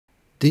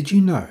Did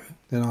you know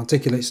that in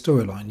Articulate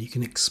Storyline you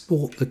can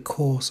export the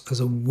course as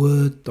a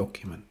Word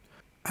document?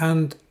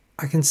 And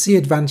I can see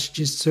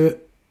advantages to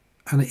it,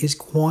 and it is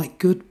quite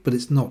good, but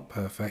it's not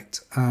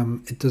perfect.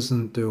 It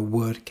doesn't do a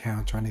word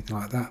count or anything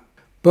like that.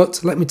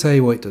 But let me tell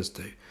you what it does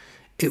do.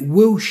 It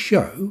will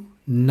show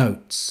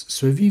notes.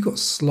 So if you've got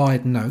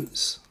slide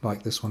notes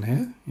like this one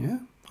here, yeah,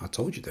 I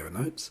told you there are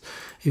notes.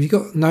 If you've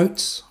got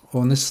notes,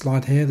 or on this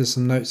slide here, there's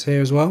some notes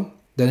here as well,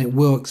 then it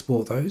will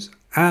export those,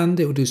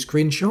 and it will do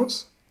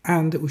screenshots,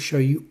 and it will show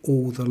you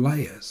all the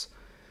layers.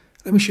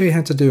 Let me show you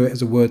how to do it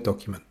as a Word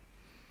document.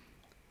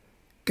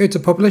 Go to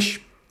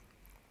Publish,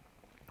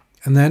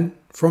 and then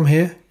from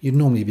here, you'd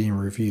normally be in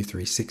Review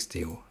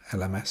 360 or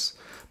LMS,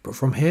 but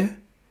from here,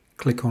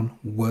 click on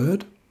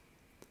Word.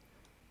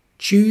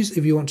 Choose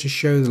if you want to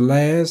show the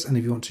layers and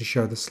if you want to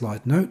show the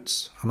slide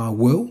notes, and I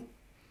will.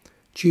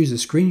 Choose the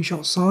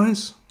screenshot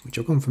size, which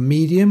I've gone for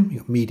medium,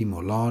 you've got medium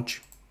or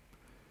large.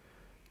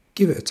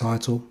 Give it a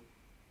title,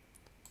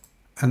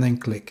 and then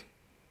click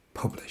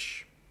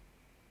Publish.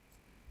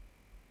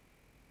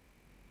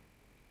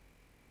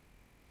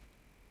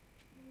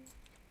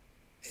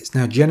 It's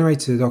now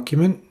generated a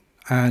document,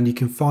 and you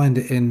can find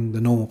it in the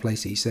normal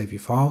place that you save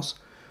your files.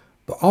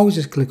 But I'll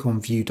just click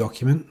on View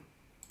Document,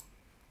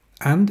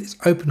 and it's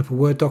opened up a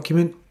Word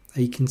document,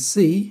 and you can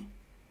see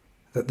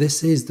that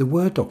this is the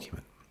Word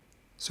document.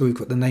 So we've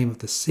got the name of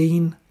the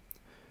scene,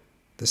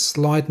 the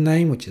slide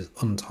name, which is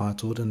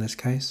untitled in this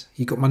case.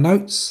 You've got my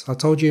notes I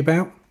told you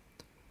about,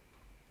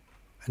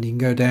 and you can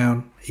go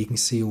down, you can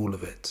see all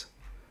of it.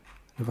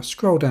 If I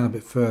scroll down a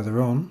bit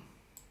further on,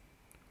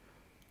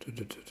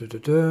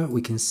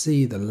 we can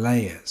see the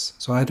layers.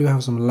 So I do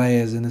have some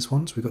layers in this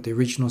one. So we've got the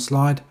original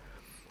slide,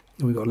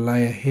 and we've got a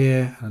layer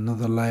here, and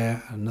another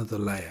layer, and another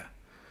layer.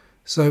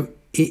 So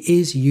it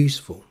is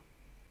useful.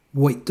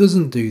 What it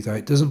doesn't do though,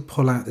 it doesn't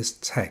pull out this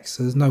text.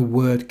 So there's no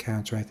word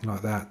count or anything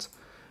like that.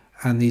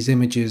 And these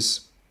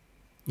images,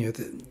 you know,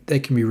 they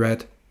can be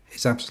read.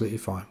 It's absolutely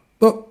fine.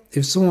 But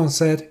if someone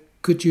said,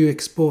 could you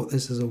export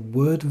this as a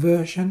Word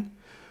version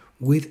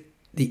with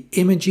the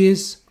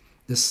images,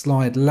 the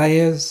slide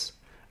layers,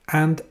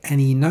 and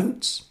any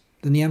notes?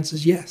 Then the answer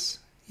is yes.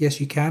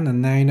 Yes, you can,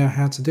 and now you know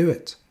how to do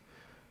it.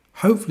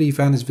 Hopefully you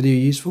found this video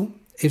useful.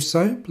 If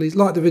so, please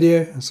like the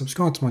video and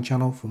subscribe to my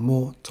channel for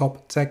more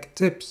top tech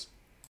tips.